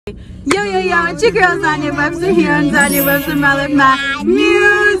Yo, yo, yo, it's your girl ZomNye't Webster here on ZomNye't Webster My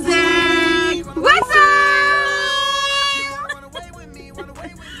Music. What's up?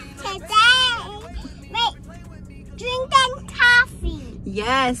 Drinking coffee.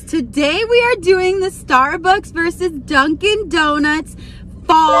 Yes, today we are doing the Starbucks versus Dunkin Donuts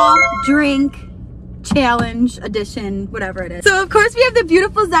Fall Drink Challenge Edition, whatever it is. So of course we have the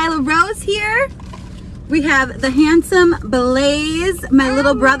beautiful Zyla Rose here. We have the handsome Blaze, my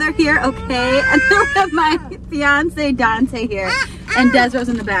little brother here, okay? And then we have my fiance Dante here. And Desro's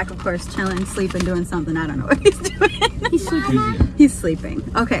in the back, of course, chilling, sleeping, doing something. I don't know what he's doing. He's sleeping. He's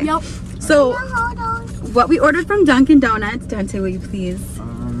sleeping. Okay. Yep. So what we ordered from Dunkin Donuts, Dante, will you please?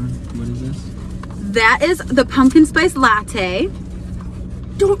 What is this? That is the pumpkin spice latte.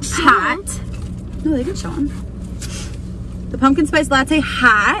 Don't show hot. No, they didn't show them. The pumpkin spice latte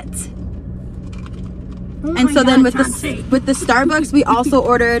hot. Oh And so then with Dante. the Starbucks, we also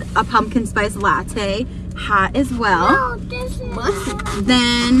ordered a pumpkin spice latte hot as well. No, this is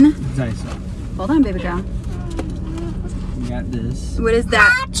Then Nice. hold on, baby girl. We got this. What is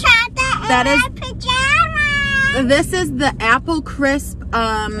that? That is pajamas. this is the apple crisp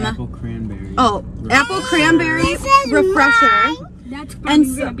Apple cranberry. oh, apple cranberry This is refresher. mine. That's And probably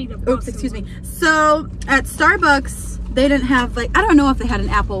so, gonna be the oops, excuse me. So at Starbucks, they didn't have, like, I don't know if they had an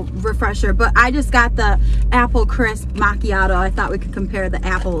apple refresher, but I just got the apple crisp macchiato. I thought we could compare the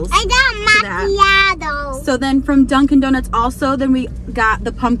apples. I got macchiato. So then from Dunkin Donuts also, then we got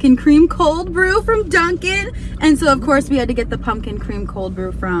the pumpkin cream cold brew from Dunkin. And so of course we had to get the pumpkin cream cold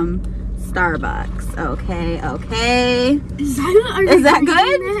brew from Starbucks. Okay, okay. Is that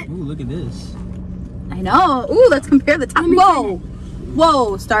good? Ooh, look at this. I know. Ooh, let's compare the top. Let me Whoa.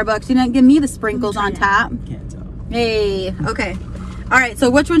 Whoa, Starbucks, you didn't give me the sprinkles on top. Can't tell. Hey, okay. All right, so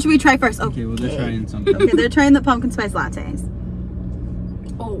which one should we try first? Okay, well, they're trying something. Okay, they're trying the pumpkin spice lattes.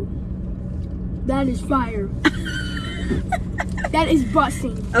 Oh, that is fire. That is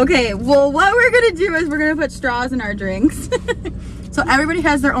busting. Okay, well, what we're gonna do is we're gonna put straws in our drinks. So everybody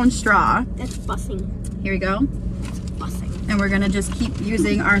has their own straw. That's busting. Here we go. Busting. And we're gonna just keep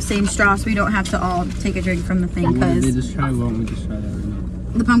using our same straw so we don't have to all take a drink from the thing. What did they Because just try? Why don't we just try that right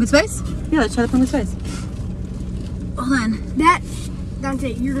now? the pumpkin spice? Yeah, let's try the pumpkin spice. Hold on. That,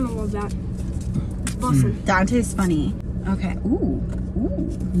 Dante, you're gonna love that. It's busting. Dante's funny. Okay. Ooh.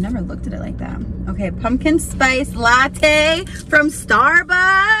 Ooh. Never looked at it like that. Okay. Pumpkin spice latte from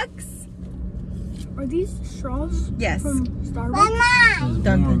Starbucks. Are these straws? Yes. From Starbucks? It was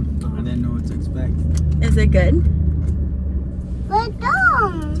Dunkin'. warm. I didn't know what to expect. Is it good?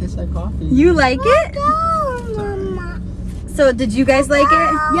 Tastes like coffee. You like it? Mama. So did you guys like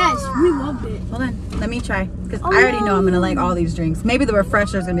it? Yes, we loved it. Hold on. Let me try. Because Oh, I already know no. I'm going to like all these drinks. Maybe the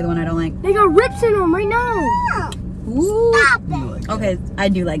refresher's going to be the one I don't like. They got rips in them right now. Ooh. You like that? Okay. I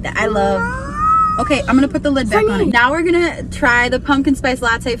do like that. I love... Okay. I'm going to put the lid back on it. Now we're going to try the pumpkin spice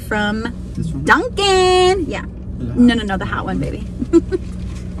latte from This one? Dunkin'. Yeah. The No, the hot one, baby.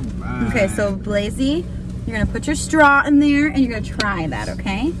 Alright. Okay, so Blazy, you're gonna put your straw in there and you're gonna try that,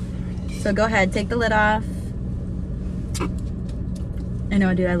 okay? So go ahead, take the lid off. I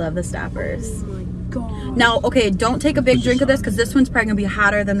know, dude, I love the stoppers. Oh my god. Now, okay, don't take a big drink of this because this one's probably gonna be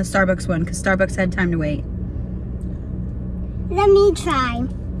hotter than the Starbucks one because Starbucks had time to wait. Let me try.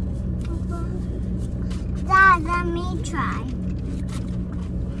 Dad, let me try.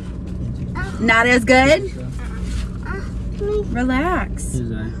 Not as good? Me, Relax. Here's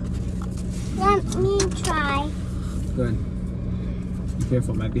that. let me try. Good. Be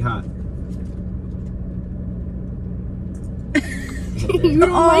careful, it might be hot. You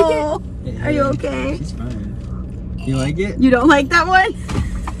don't like Oh, Hey, are you hey, okay? She's fine. You like it? You don't like that one?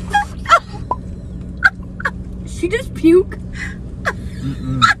 it? She just puke.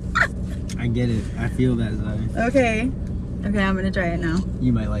 Mm-mm. I get it. I feel that, Zai. Okay. Okay, I'm gonna try it now.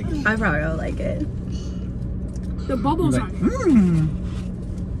 You might like it. I probably will like it. The bubbles You on might-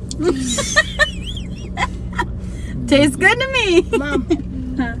 it. Tastes good to me. Mom, Let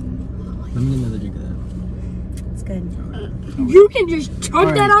me get another drink of that. It's good. you can just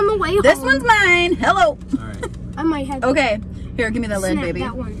chug that on the way home. This one's mine. Hello. Alright. I might have Okay. Here, give me the lid, snap baby.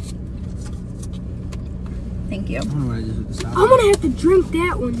 that one. Thank you. I don't know what I just with the stop. I'm gonna have to drink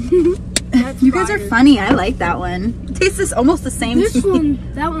that one. That's You guys are fire. funny. I like that one. It tastes almost the same This to me. one,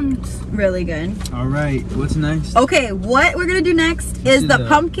 that one's Really good. Alright, what's next? Okay, what we're gonna do next Let's is do the the-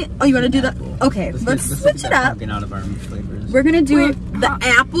 pumpkin. Oh, you wanna do the? Apple. Okay, let's get switch it that up. pumpkin out of our flavors. We're gonna do Wait, the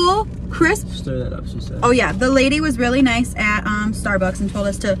apple crisp. Stir that up, she said. Oh yeah, the lady was really nice at Starbucks and told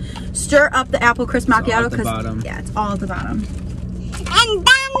us to stir up the apple crisp all macchiato at the bottom. yeah, it's all at the bottom. and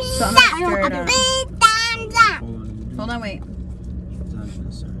So I'm gonna stir it up. thumbs up. Hold on. Hold on, wait. I'm just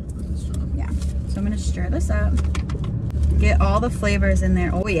gonna stir it. Yeah. So I'm gonna stir this up. Get all the flavors in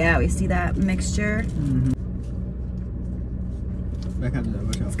there. Oh yeah, we see that mixture.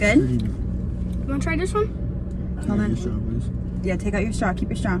 It's good? You wanna try this one? Hold on. Yeah, take out your straw. Keep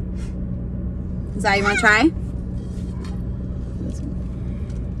your straw. Zai, you wanna try?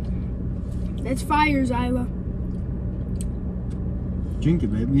 That's fire, Zyla. Drink it,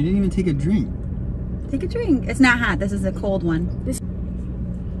 babe. You didn't even take a drink. Take a drink. It's not hot. This is a cold one.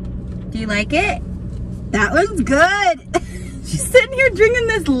 Do you like it? That one's good. She's sitting here drinking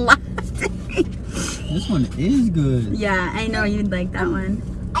this latte. This one is good. Yeah, I know you'd like that one.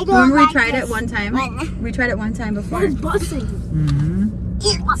 I Remember we tried it one time? We tried it one time before. It's busting.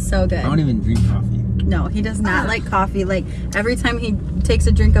 So good. I don't even drink coffee. No, he does not like coffee. Like every time he takes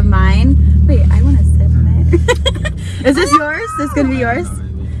a drink of mine. Wait, I want to sip it. Is this yours? This is gonna be yours?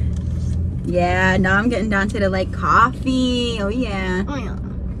 Yeah, now I'm getting Dante to like coffee. Oh yeah. Oh yeah.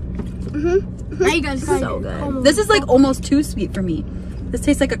 Now you guys So good. This is like almost too sweet for me. This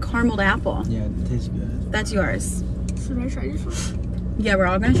tastes like a carameled apple. Yeah, it tastes good. That's yours. Should I try this one? Yeah, we're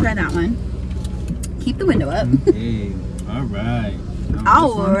all gonna try that one. Keep the window up. Hey, all right.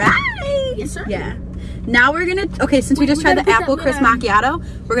 All right. Yes, sir. Yeah. Now we're gonna, okay, since we just tried the apple crisp macchiato,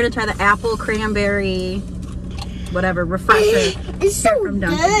 we're gonna try the apple cranberry, whatever, refresher. It's so from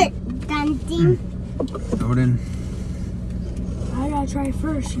Dunkin'. good, Dunkin'. Throw it in. I gotta try it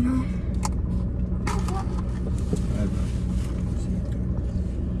first, you know.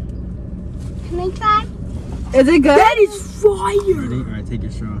 Can I try? Is it good? That is fire. Ready? All right, take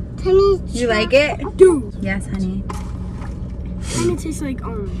your straw. Can you You like it? Dude. Yes, honey. And it tastes like,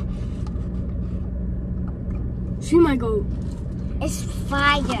 she might go. It's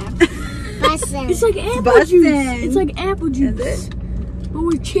fire. Bussin'. It's like apple bussin'. juice. It's like apple juice. But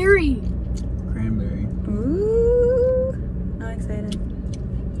with cherry. Cranberry. Ooh, I'm excited.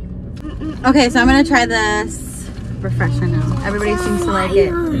 Okay, so I'm gonna try this refresher now. Everybody seems to like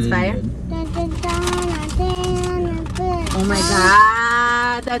it. It's fire. Oh my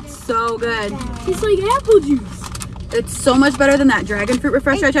god, that's so good. It's like apple juice. It's so much better than that dragon fruit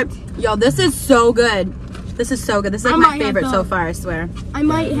refresher I tried. Yo, this is so good. This is so good. This is like my favorite so far, I swear. I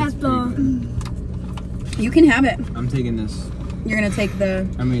might have to. You can have it. I'm taking this. You're gonna take the.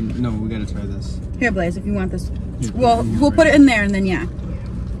 I mean, no, we gotta try this. Here, Blaze, if you want this. Here, Well, we'll put it in there and then yeah.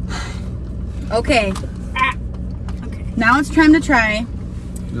 Okay. Okay. Now it's time to try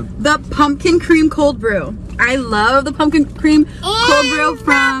the pumpkin cream cold brew. I love the pumpkin cream cold brew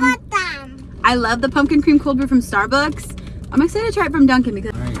from. I love the pumpkin cream cold brew from Starbucks. I'm excited to try it from Dunkin'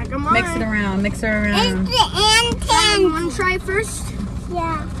 because All right. mix it around, mix it around. You want to try it first?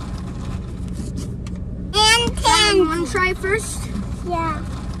 Yeah. You want to try it first? Yeah.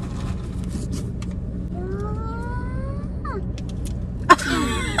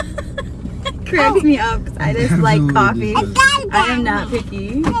 Cracks me up because I just like coffee. Absolutely I am not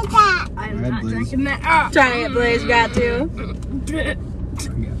picky. I'm Alright, not Blaze. drinking that. Try it, Blaze. You got to. Yeah,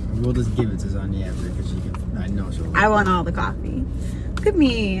 we'll just give it to ZomNye't because she can. I know she'll. I want all the coffee. Look at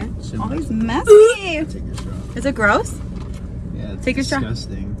me. She'll Always like messy. Take your straw. Is it gross? Yeah, it's Take your straw.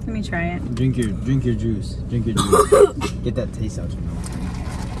 disgusting. Let me try it. Drink your juice. Drink your juice. Get that taste out your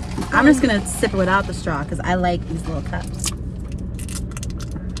mouth. I'm just gonna sip it without the straw because I like these little cups.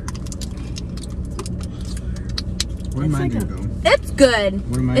 Where did mine like go? It's good.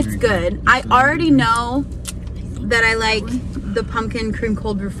 What am I It's drinking? good. I already know that I like the pumpkin cream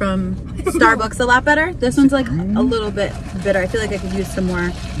cold brew from Starbucks a lot better. This one's like a little bit bitter. I feel like I could use some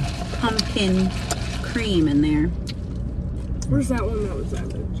more pumpkin cream in there. Where's that one that was that?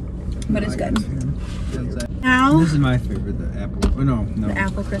 But it's good. That's Now, This is my favorite, the apple. Oh, no. the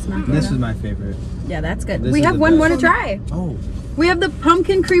apple crisp macchiato. This is my favorite. Yeah, that's good. This We is have the one more to best. try. Oh. We have the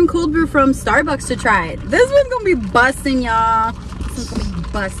pumpkin cream cold brew from Starbucks to try. This one's gonna be busting, y'all. This one's gonna be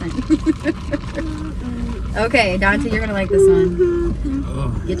busting. Okay, Dante, you're gonna like this one. Oh.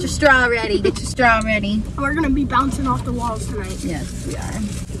 Get your straw ready. Get your straw ready. We're gonna be bouncing off the walls tonight. Yes, we are.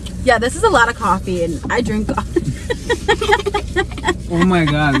 Yeah, this is a lot of coffee, and I drink coffee. Oh my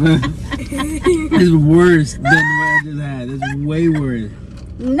god. This is worse than what I just had. This is way worse.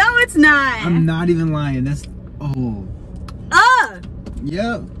 No, it's not. I'm not even lying. That's. Oh.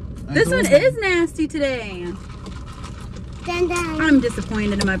 Yep. This one is nasty today. Dun dun. I'm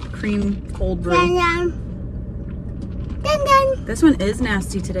disappointed in my cream cold brew. Dun dun. Dun dun. This one is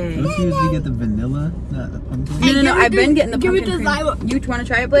nasty today. Don't you usually get the vanilla, not the pumpkin? No. I've been getting the give it pumpkin to cream. Zyla. You want to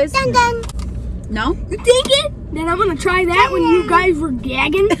try it, Blaze? Dun dun. No? You think it? Then I'm gonna try that when you guys were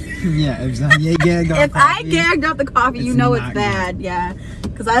gagging. Yeah, if ZomNye't gagged off If I coffee, gagged off the coffee, you know it's not bad. Yeah,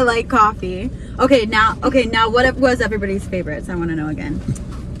 because I like coffee. Okay, now what was everybody's favorites? I want to know again.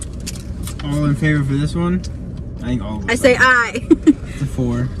 All in favor for this one? I think all of us. I say aye. It's a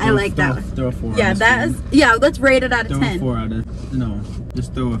 4. I like that one. Throw a 4. Yeah, on that this is. Yeah, let's rate it out of throw 10. a 4 out of. No,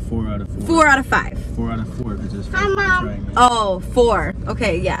 just throw a 4 out of 4. 4 out of 5. 4 out of 4 because it's Hi, Mom. Oh, 4.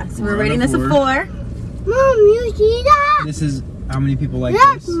 Okay, yeah. So 4 we're out rating of this a 4. 4. Mom, you see that? This is how many people like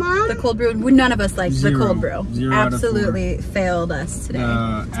Look, this? Mom. The cold brew. None of us liked the 0. cold brew. 0 out of 4. Absolutely failed us today.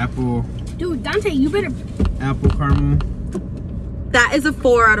 Apple Dude, Dante, you better. caramel. That is a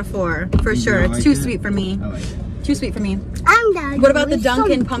 4 out of 4 for You sure. like It's too it? sweet for me. I like it. Too sweet for me. I'm done. What about the with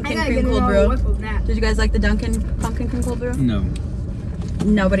Dunkin' some- pumpkin I gotta cream get cold another brew? whip of that. Did you guys like the Dunkin' pumpkin cream cold brew? No.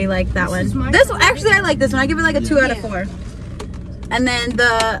 Nobody liked that This is one. my This favorite. actually, I like this one. I give it like a 2 out of Yeah. 4. And then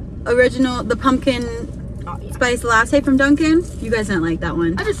the original, the pumpkin Oh, yeah. spice latte from Dunkin'. You guys didn't like that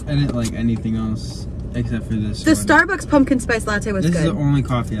one. I just. I didn't like anything else except for this The one. Starbucks pumpkin spice latte was This is the good. only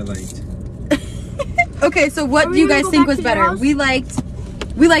coffee I liked. Okay, so what Are do we you gonna guys go think back was to your better? house?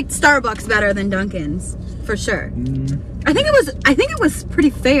 We liked Starbucks better than Dunkin's for sure. Mm, I think it was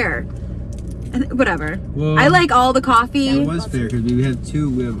pretty fair. Whatever. well, I like all the coffee. It was fair because we had 2.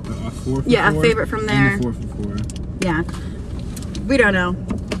 We have a 4 for Yeah, a 4. favorite from there. And a 4 for 4. Yeah. We don't know.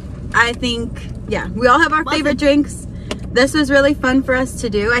 I think, yeah, we all have our favorite drinks. This was really fun for us to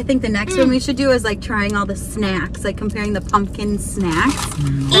do. I think the next one we should do is like trying all the snacks, like comparing the pumpkin snacks.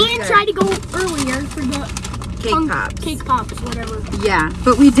 And try to go earlier for the Cake pops. Cake pops, whatever. Yeah,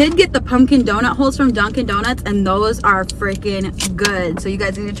 but we did get the pumpkin donut holes from Dunkin' Donuts, and those are freaking good. So you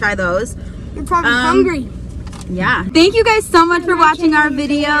guys need to try those. You're probably Um, hungry. Yeah. Thank you guys so much for watching our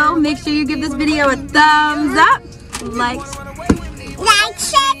video. Make sure you give this video a thumbs up. Like, Like,